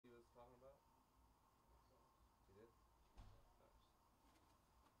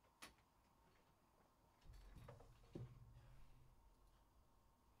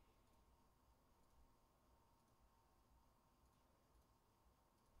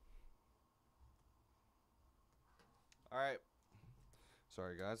All right.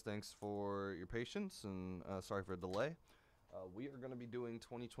 Sorry, guys. Thanks for your patience and sorry for the delay. We are going to be doing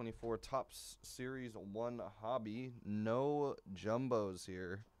 2024 Topps Series 1 Hobby. No jumbos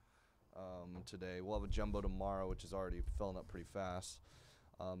here today. We'll have a jumbo tomorrow, which is already filling up pretty fast.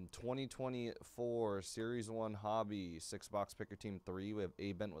 2024 Series 1 Hobby, 6-box picker team 3. We have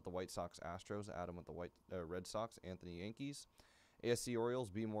A. Bent with the White Sox Astros, Adam with the Red Sox, Anthony Yankees. ASC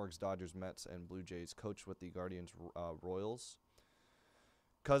Orioles, B. Morgs Dodgers Mets, and Blue Jays. Coach with the Guardians Royals.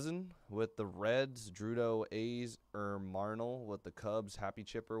 Cousin with the Reds, Drudo A's, Marnell with the Cubs, Happy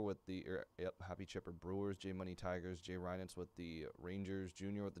Chipper with the Happy Chipper Brewers, J Money Tigers, Jay Reinitz with the Rangers,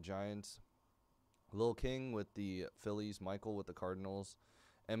 Junior with the Giants, Lil King with the Phillies, Michael with the Cardinals,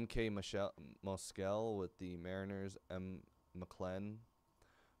 MK Mosquel with the Mariners, M. McClenn,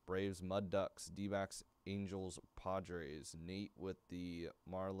 Braves, Mud Ducks, D-backs, Angels, Padres, Nate with the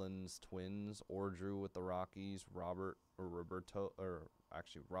Marlins, Twins, Ordrew with the Rockies, Robert,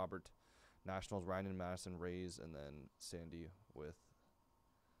 Nationals, Ryan and Madison, Rays, and then Sandy with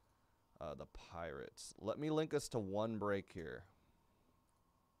the Pirates. Let me link us to one break here.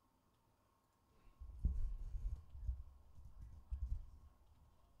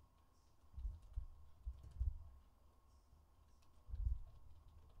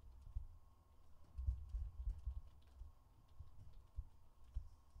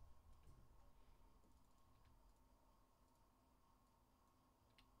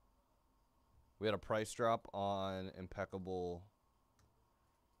 We had a price drop on Impeccable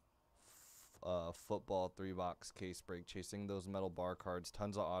Football 3-box case break, chasing those metal bar cards,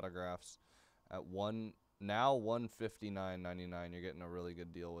 tons of autographs at now $159.99. You're getting a really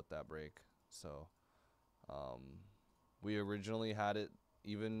good deal with that break. So we originally had it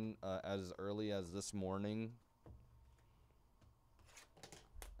even as early as this morning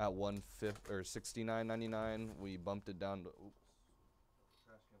at $69.99. We bumped it down to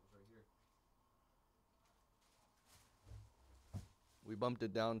We bumped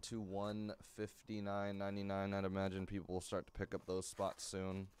it down to $159.99. I'd imagine people will start to pick up those spots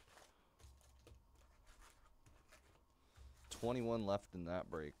soon. 21 left in that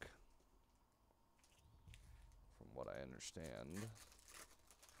break, from what I understand.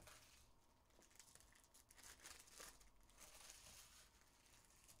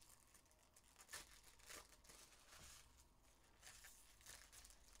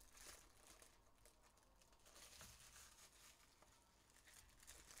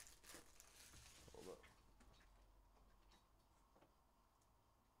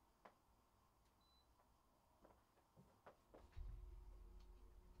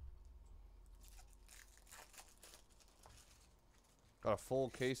 Got a full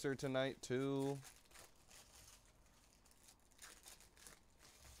caser tonight, too.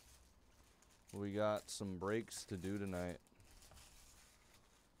 We got some breaks to do tonight.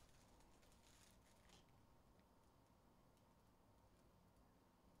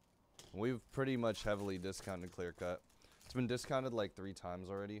 We've pretty much heavily discounted Clear Cut. It's been discounted like 3 times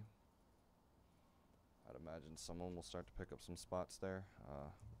already. I'd imagine someone will start to pick up some spots there.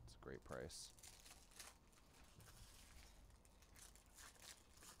 It's a great price.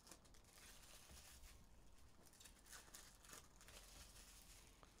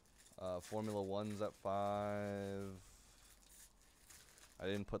 Formula 1's at 5. I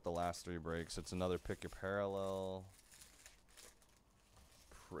didn't put the last 3 breaks. It's another pick your parallel.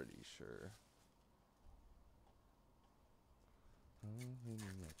 Pretty sure. At your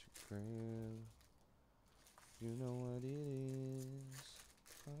crib. You know what it is.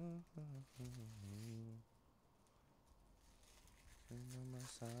 And on my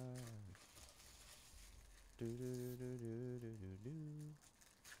side. Do do do do do do do do.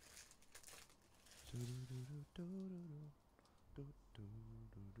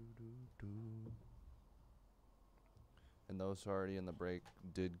 And those already in the break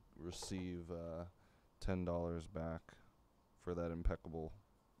did receive $10 back for that Impeccable.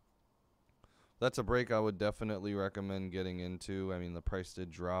 That's a break I would definitely recommend getting into. I mean, the price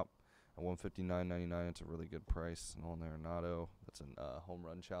did drop at $159.99. It's a really good price. Nolan Arenado. That's a home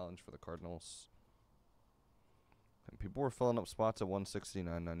run challenge for the Cardinals. And people were filling up spots at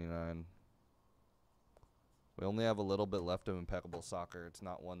 $169.99. We only have a little bit left of Impeccable Soccer. It's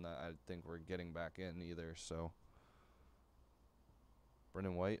not one that I think we're getting back in either. So,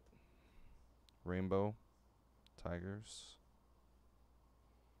 Brendan White, Rainbow, Tigers.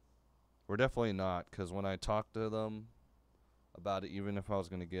 We're definitely not, because when I talked to them about it, even if I was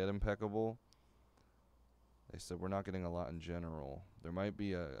going to get Impeccable, they said we're not getting a lot in general. There might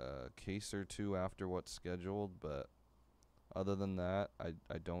be a case or two after what's scheduled, but other than that, I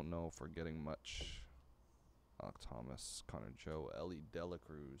don't know if we're getting much Alec Thomas, Connor Joe, Ellie Dela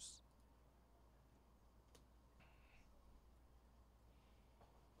Cruz.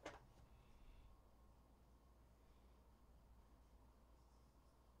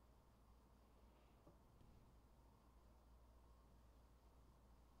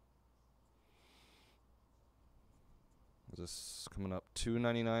 Is this coming up?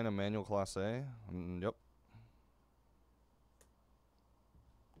 $2.99 Emmanuel Class A. Yep.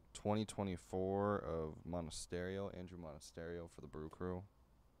 2024 of Monasterio, Andrew Monasterio for the Brew Crew.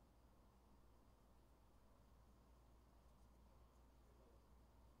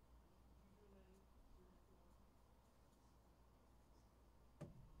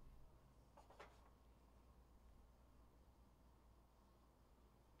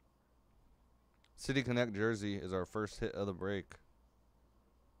 City Connect jersey is our first hit of the break.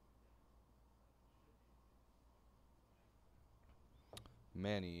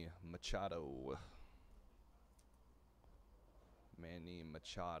 Manny Machado. Manny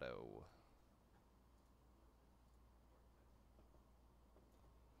Machado.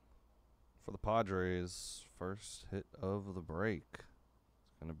 For the Padres, first hit of the break.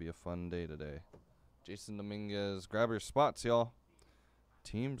 It's going to be a fun day today. Jason Dominguez, grab your spots, y'all.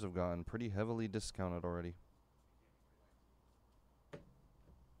 Teams have gotten pretty heavily discounted already.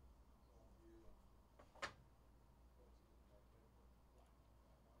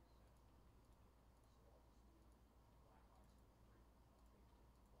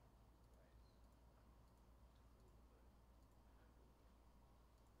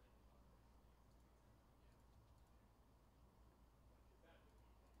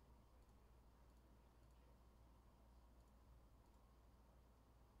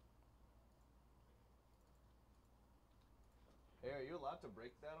 Hey, are you allowed to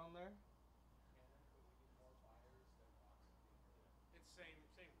break that on there? It's same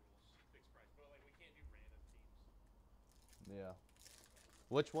rules, fixed price, but like we can't do random teams. Yeah.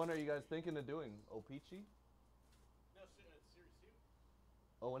 Which one are you guys thinking of doing? Opeachy? No, Series 2.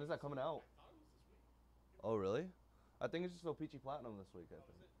 Oh, when is that coming out? I thought it was this week. Oh, really? I think it's just Opeachy Platinum this week.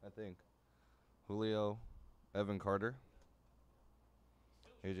 I think. Julio, Evan Carter,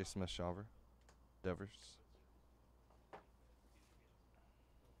 AJ Smith-Shawver, Devers.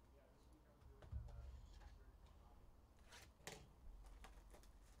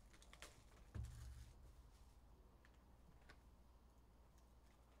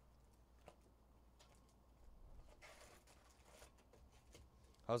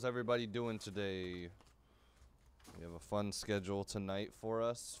 How's everybody doing today? We have a fun schedule tonight for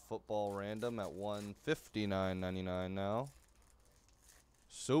us. Football random at $159.99 now.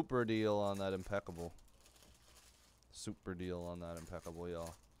 Super deal on that impeccable. Super deal on that impeccable,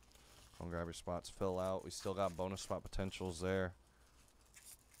 y'all. Come grab your spots, fill out. We still got bonus spot potentials there.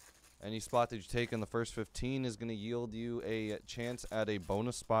 Any spot that you take in the first 15 is going to yield you a chance at a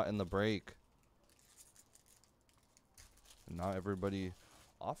bonus spot in the break. Not everybody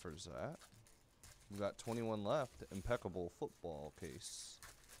offers that. We've got 21 left. Impeccable football case.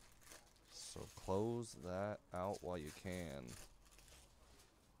 So close that out while you can.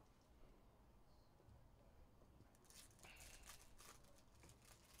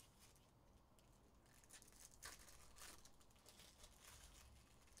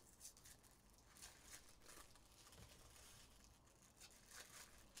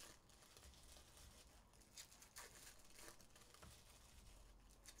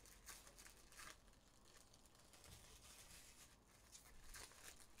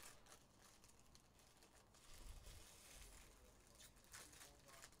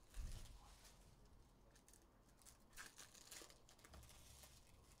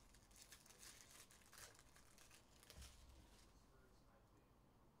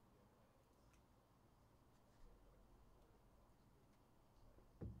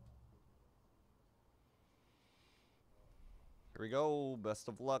 Here we go. Best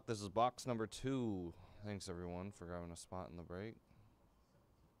of luck. This is box number 2. Thanks, everyone, for grabbing a spot in the break.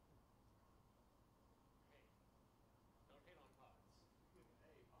 Don't hate on pods.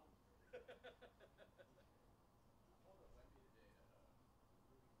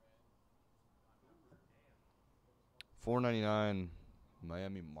 $4.99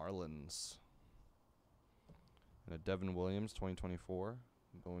 Miami Marlins. And a Devin Williams, 2024,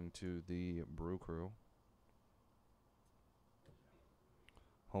 going to the Brew Crew.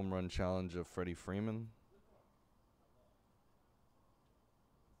 Home run challenge of Freddie Freeman.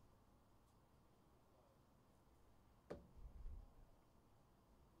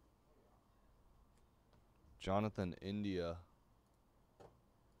 Jonathan India.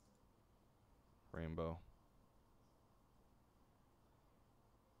 Rainbow.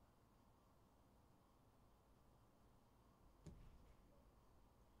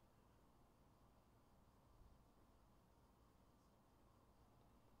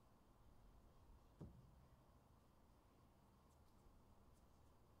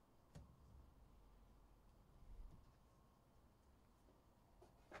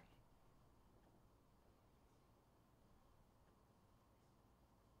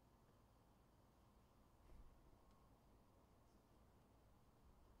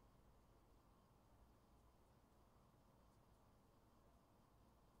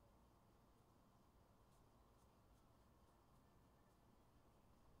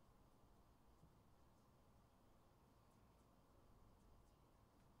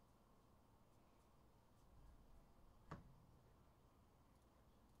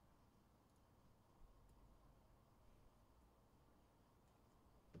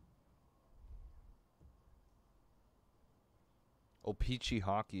 Oh, Peachy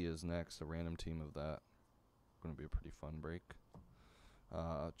Hockey is next. A random team of that. Going to be a pretty fun break.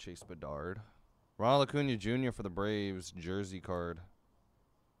 Chase Bedard. Ronald Acuna Jr. for the Braves. Jersey card.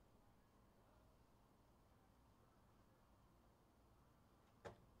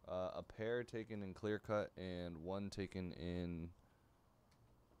 A pair taken in clear cut and one taken in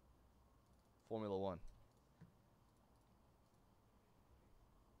Formula One.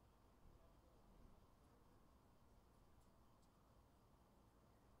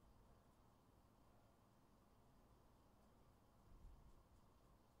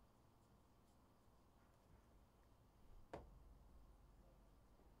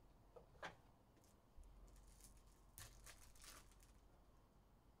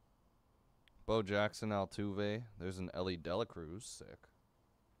 Bo Jackson, Altuve. There's an Ellie Delacruz. Sick.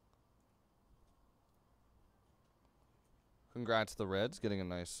 Congrats to the Reds getting a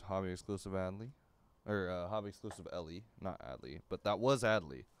nice hobby exclusive Adley. Or hobby exclusive Ellie. Not Adley. But that was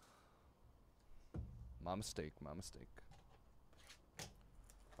Adley. My mistake. My mistake.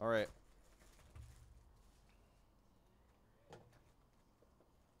 All right.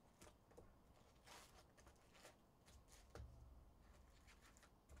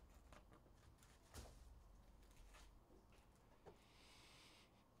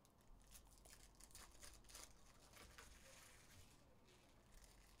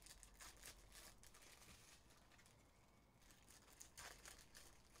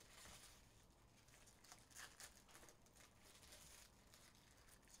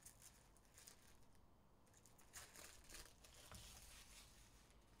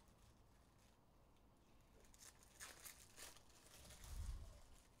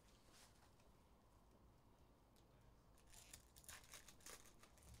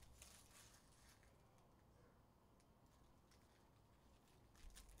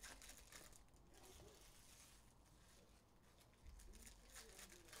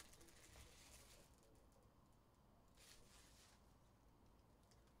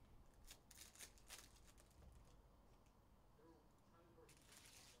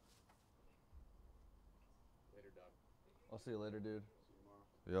 Later, Doc. I'll see you later, dude. See you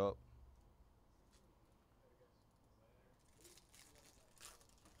tomorrow. Yup.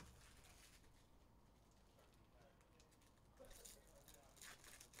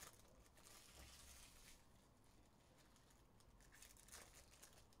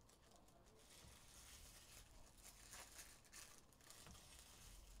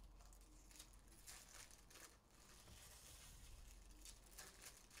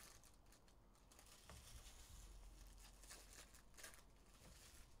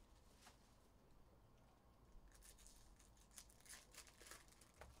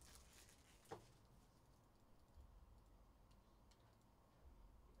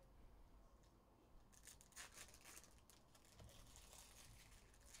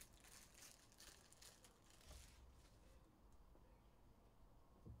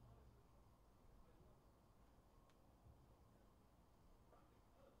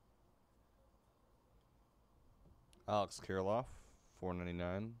 Alex Kirilloff,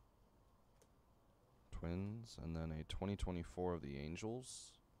 $4.99. Twins, and then a 2024 of the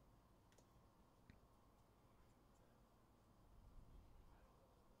Angels.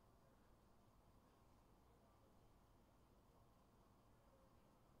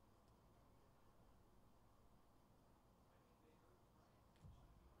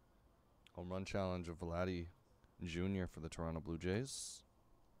 Home run challenge of Vladdy Jr. for the Toronto Blue Jays.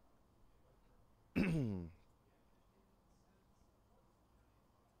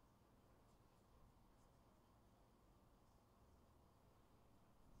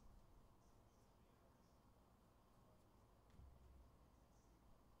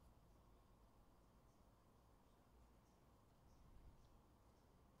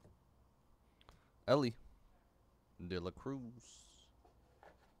 Ellie De La Cruz.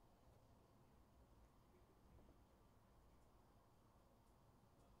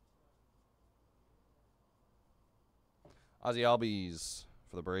 Ozzy Albies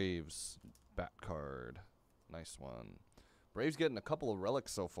for the Braves. Bat card. Nice one. Braves getting a couple of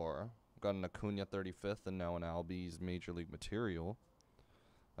relics so far. Got an Acuna 35th and now an Albies Major League Material.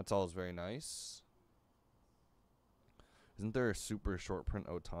 That's always very nice. Isn't there a super short print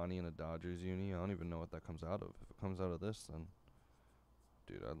Otani in a Dodgers uni? I don't even know what that comes out of. If it comes out of this, then...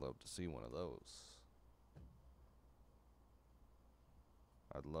 Dude, I'd love to see one of those.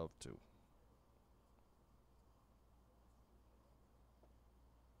 I'd love to.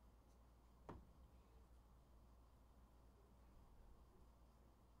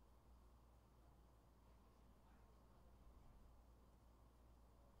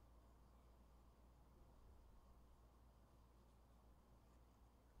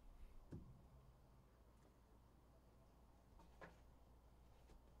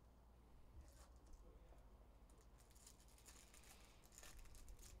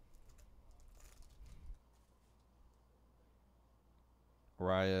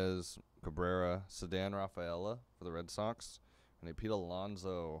 Reyes, Cabrera, Sedan Rafaela for the Red Sox, and a Pete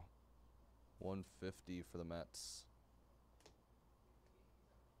Alonso 150 for the Mets.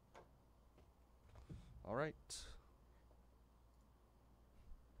 All right.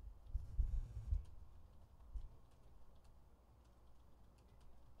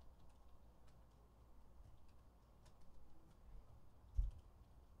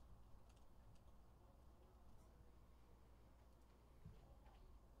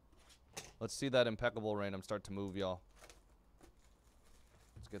 Let's see that impeccable random start to move, y'all.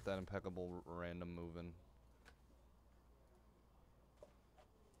 Let's get that impeccable random moving.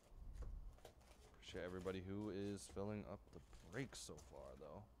 Appreciate everybody who is filling up the break so far,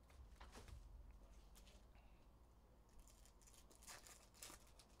 though.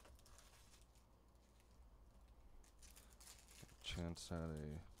 Chance at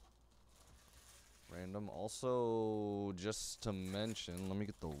a random. Also, just to mention, let me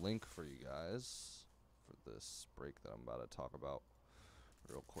get the link for you guys for this break that I'm about to talk about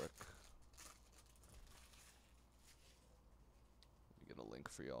real quick. Let me get a link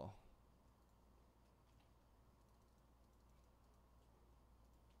for y'all.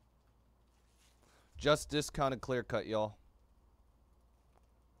 Just discounted clear cut, y'all.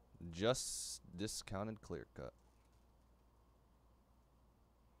 Just discounted clear cut.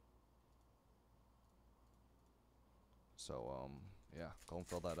 So, yeah, go and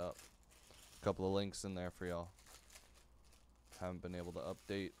fill that up. A couple of links in there for y'all. Haven't been able to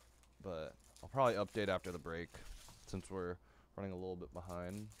update, but I'll probably update after the break since we're running a little bit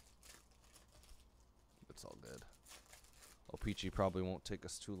behind. It's all good. O-Pee-Chee probably won't take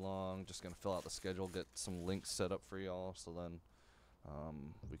us too long. Just going to fill out the schedule, get some links set up for y'all, so then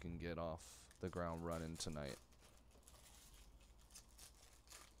we can get off the ground running tonight.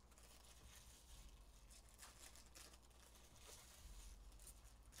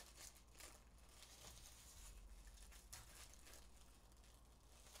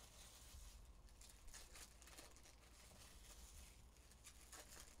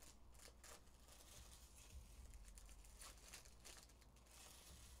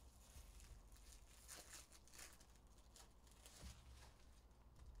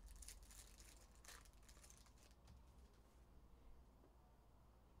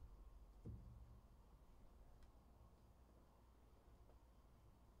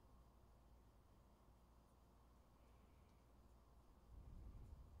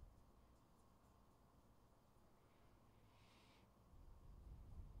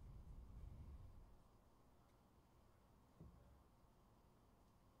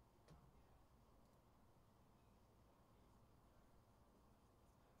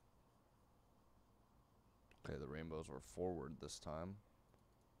 Okay, the rainbows were forward this time.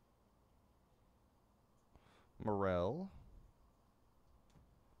 Morel.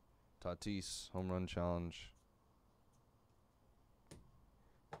 Tatis, home run challenge.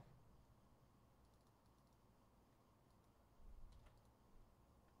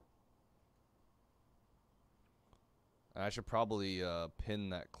 I should probably pin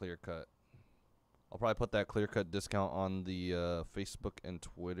that clear cut. I'll probably put that clear cut discount on the Facebook and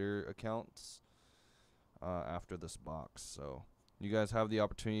Twitter accounts after this box. So you guys have the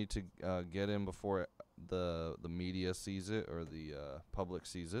opportunity to get in before the media sees it or the public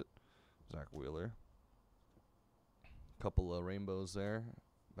sees it. Zach Wheeler. Couple of rainbows there,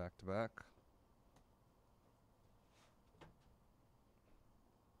 back to back.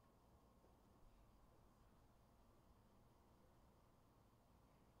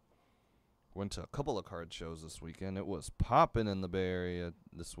 Went to a couple of card shows this weekend. It was popping in the Bay Area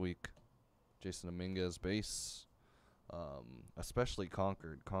this week. Jason Dominguez base. Especially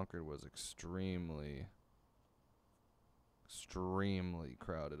Concord. Concord was extremely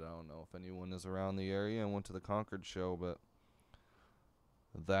crowded. I don't know if anyone is around the area and went to the Concord show, but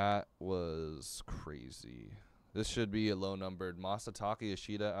that was crazy. This should be a low-numbered. Masataka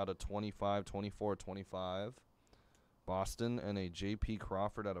Yoshida out of 25, 24, 25. Boston, and a J.P.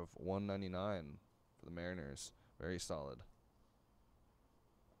 Crawford out of 199 for the Mariners. Very solid.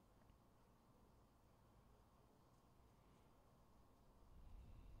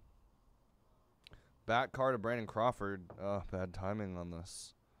 Bat card of Brandon Crawford. Bad timing on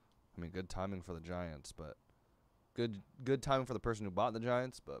this. I mean, good timing for the Giants, but good timing for the person who bought the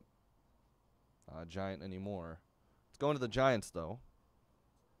Giants, but not a Giant anymore. It's going to the Giants, though.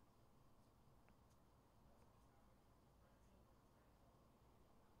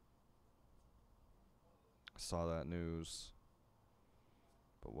 Saw that news,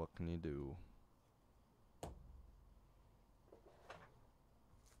 but what can you do?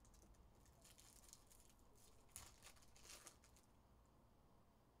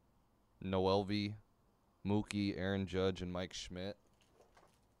 Noelvi, Mookie, Aaron Judge, and Mike Schmidt.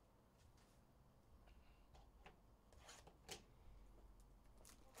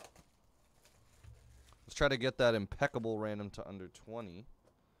 Let's try to get that impeccable random to under 20.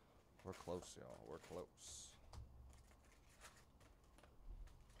 We're close, y'all. We're close.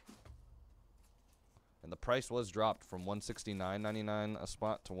 And the price was dropped from $169.99 a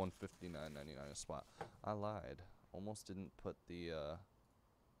spot to $159.99 a spot. I lied. Almost didn't put the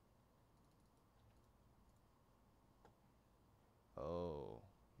oh,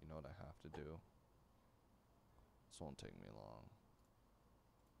 you know what I have to do? This won't take me long.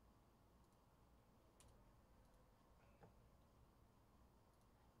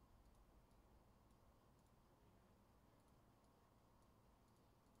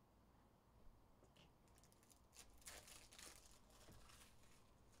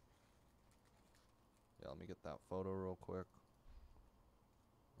 Yeah, let me get that photo real quick.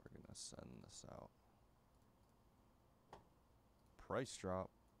 We're going to send this out. Price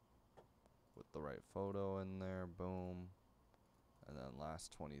drop with the right photo in there. Boom. And then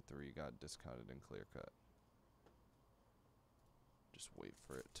last 23 got discounted in clear cut. Just wait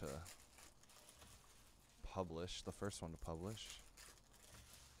for it to publish. The first one to publish.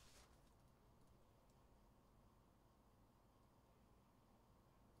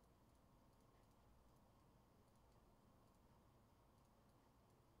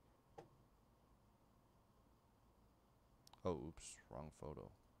 Oh, oops, wrong photo.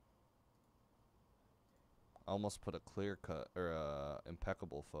 I almost put a clear cut or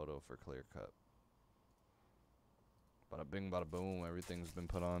impeccable photo for clear cut. Bada bing, bada boom. Everything's been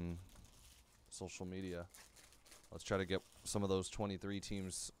put on social media. Let's try to get some of those 23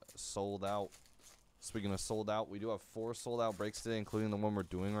 teams sold out. Speaking of sold out, we do have 4 sold out breaks today, including the one we're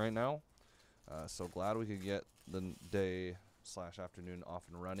doing right now. So glad we could get the day/afternoon off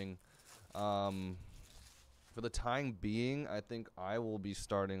and running. For the time being, I think I will be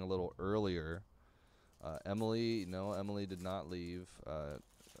starting a little earlier. Emily did not leave.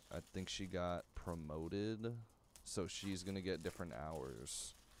 I think she got promoted, so she's going to get different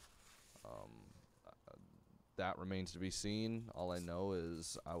hours. That remains to be seen. All I know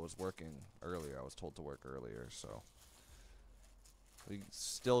is I was working earlier. I was told to work earlier, so we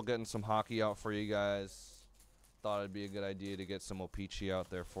still getting some hockey out for you guys. Thought it'd be a good idea to get some O-Pee-Chee out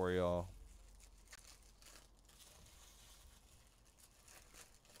there for y'all.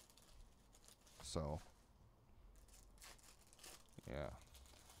 So, yeah.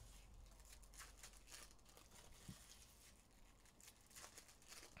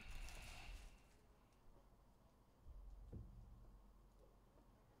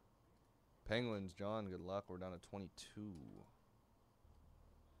 Penguins, John, good luck. We're down to 22.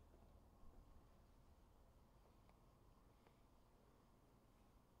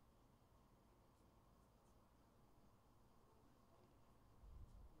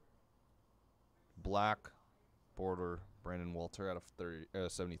 Black border Brandon Walter out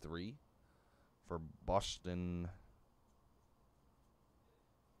of 73 for Boston.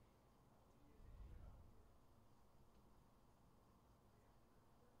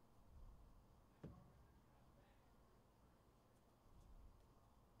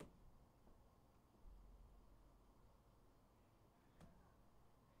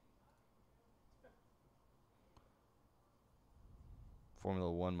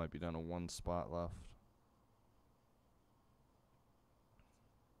 Formula 1 might be down to 1 spot left.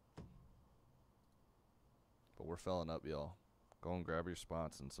 But we're filling up, y'all. Go and grab your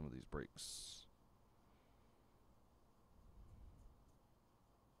spots in some of these breaks.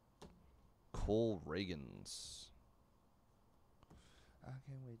 Cole Reagans. I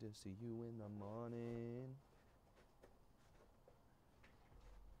can't wait to see you in the morning.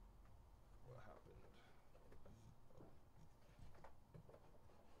 What happened?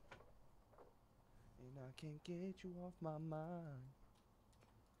 And I can't get you off my mind.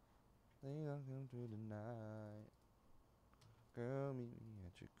 Think I'll come through tonight. Girl, meet me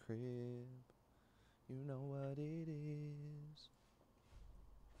at your crib. You know what it is.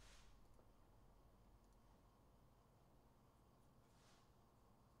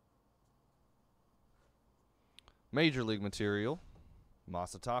 Major League material.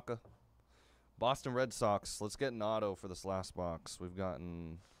 Masataka. Boston Red Sox. Let's get an auto for this last box. We've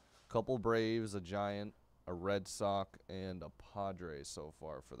gotten a couple Braves, a Giant, a Red Sox, and a Padre so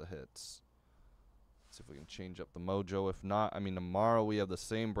far for the hits. See if we can change up the mojo. If not, tomorrow we have the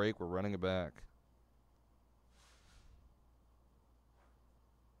same break. We're running it back.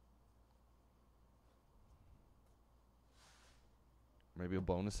 Maybe a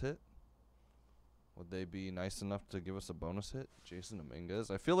bonus hit? Would they be nice enough to give us a bonus hit? Jason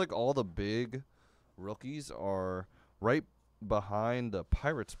Dominguez. I feel like all the big rookies are right behind the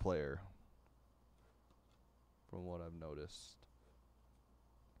Pirates player, from what I've noticed.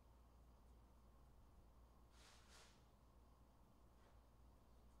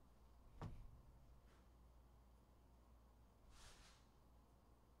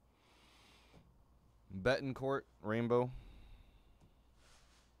 Betancourt, Rainbow.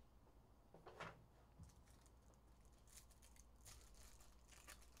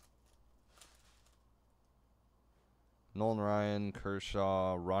 Nolan Ryan,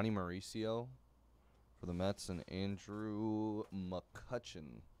 Kershaw, Ronnie Mauricio for the Mets, and Andrew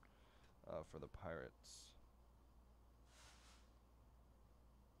McCutchen for the Pirates.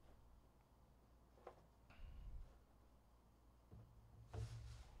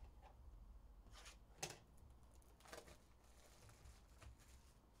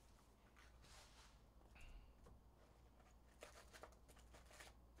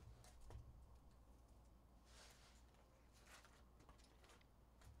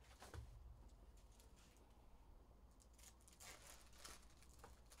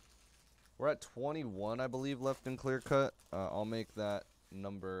 We're at 21, I believe, left in clear cut. I'll make that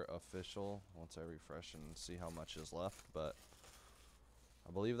number official once I refresh and see how much is left, but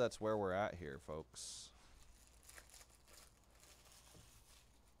I believe that's where we're at here, folks.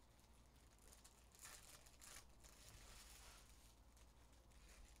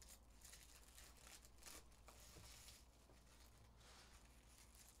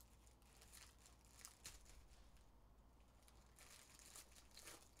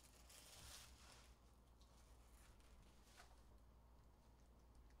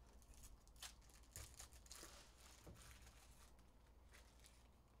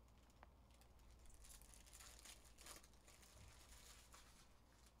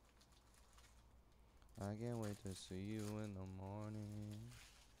 I can't wait to see you in the morning.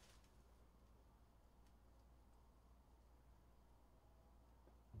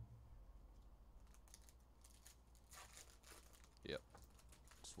 Yep.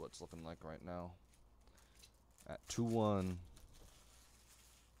 That's what it's looking like right now. At 2-1.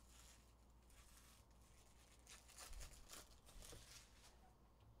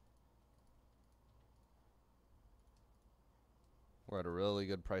 We're at a really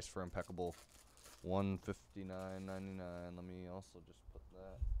good price for impeccable. $159.99. Let me also just put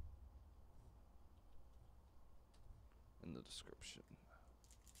that in the description.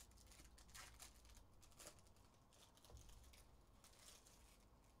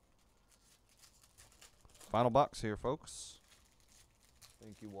 Final box here, folks.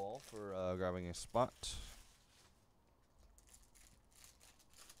 Thank you all for grabbing a spot.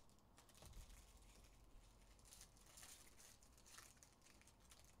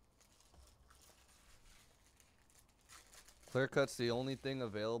 Clear cut's the only thing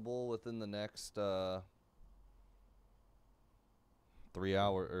available within the next 3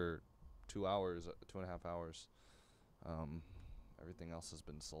 hour or 2 hours, 2.5 hours. Everything else has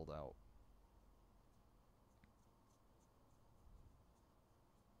been sold out.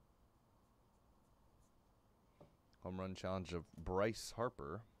 Home run challenge of Bryce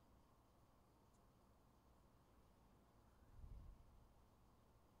Harper.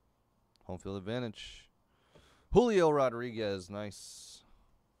 Home field advantage. Julio Rodriguez, nice.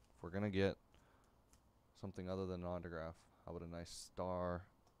 If we're going to get something other than an autograph, how about a nice star?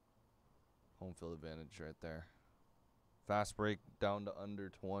 Home field advantage right there. Fast break down to under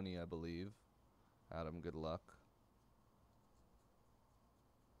 20, I believe. Adam, good luck.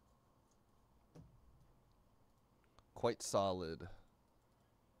 Quite solid.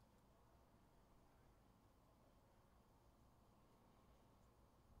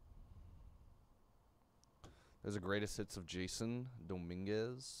 There's a greatest hits of Jason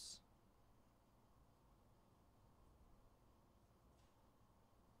Dominguez.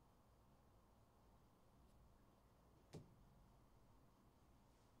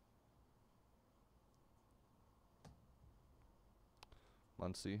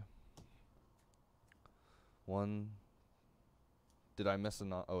 Muncie. One. Did I miss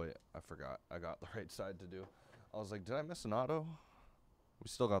an auto? Oh, wait, I forgot. I got the right side to do. I was like, did I miss an auto? We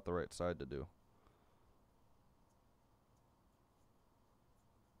still got the right side to do.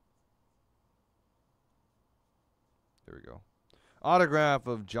 There we go. Autograph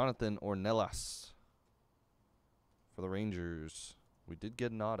of Jonathan Ornelas for the Rangers. We did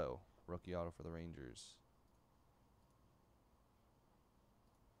get an auto. Rookie auto for the Rangers.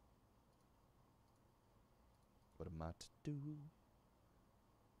 What am I to do?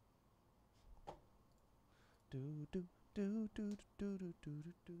 Do do do do do do do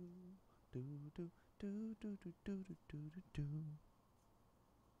do do do do Do, do, do, do, do, do, do, do.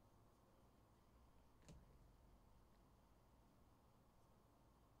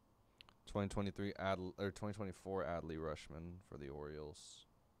 (2023) or 2024 Adley Rushman for the Orioles.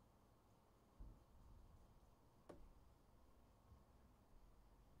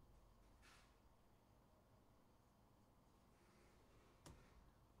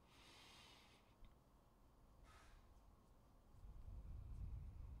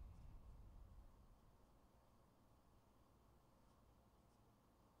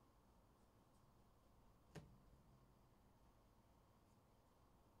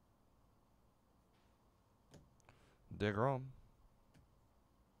 DeGrom.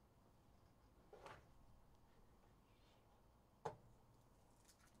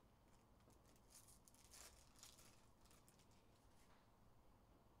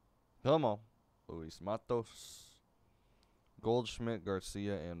 Come on. Luis Matos, Goldschmidt,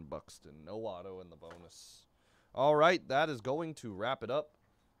 Garcia, and Buxton. No auto in the bonus. All right, that is going to wrap it up.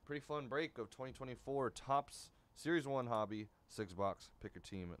 Pretty fun break of 2024 Topps Series 1 Hobby 6-box picker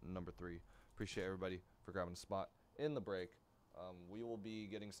team number 3. Appreciate everybody for grabbing a spot in the break. We will be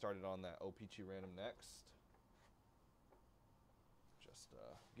getting started on that OPG random next. Just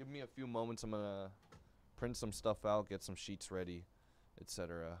give me a few moments. I'm going to print some stuff out, get some sheets ready,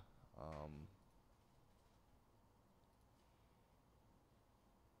 etc.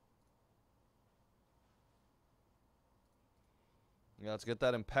 Yeah, let's get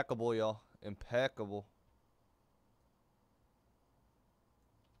that impeccable, y'all. Impeccable.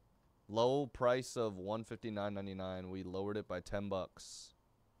 Low price of $159.99. We lowered it by $10.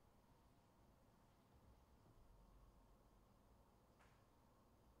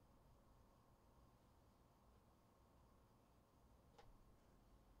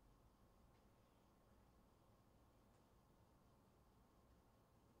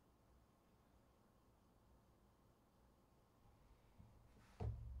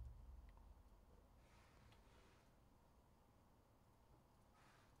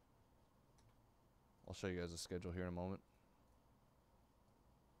 I'll show you guys the schedule here in a moment.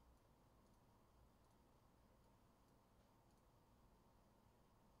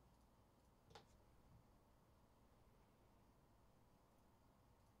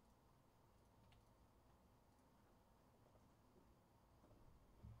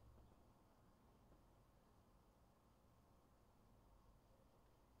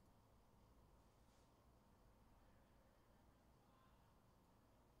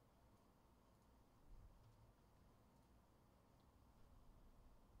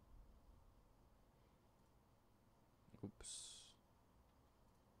 Oops.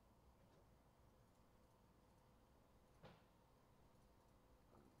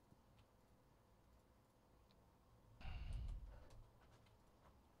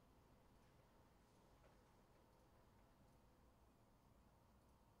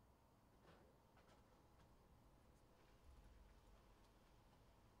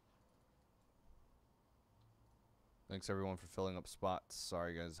 Thanks everyone for filling up spots.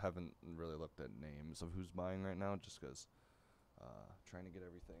 Sorry guys, haven't really looked at names of who's buying right now, just because trying to get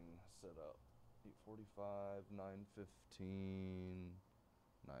everything set up. 8:45, 9:15,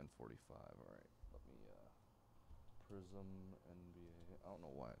 9:45. All right, let me Prism NBA. I don't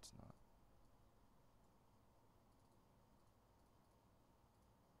know why it's not.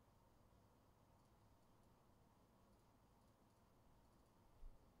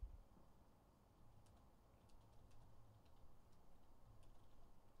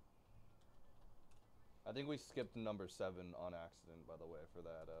 I think we skipped number 7 on accident, by the way, for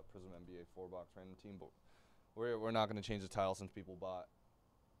that Prism NBA 4-box random team. But we're not going to change the title since people bought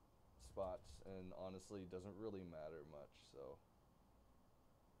spots, and honestly, it doesn't really matter much. So.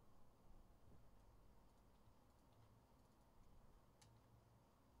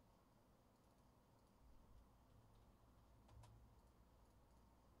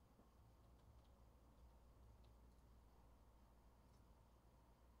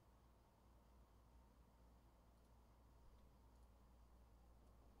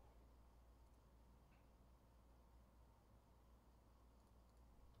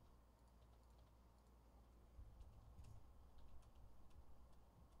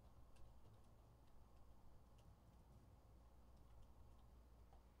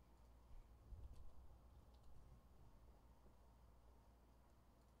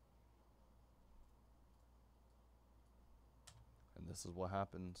 And this is what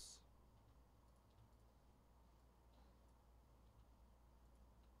happens.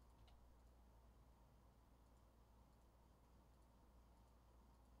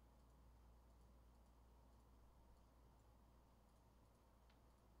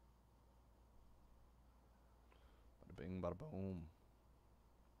 bing, bada boom.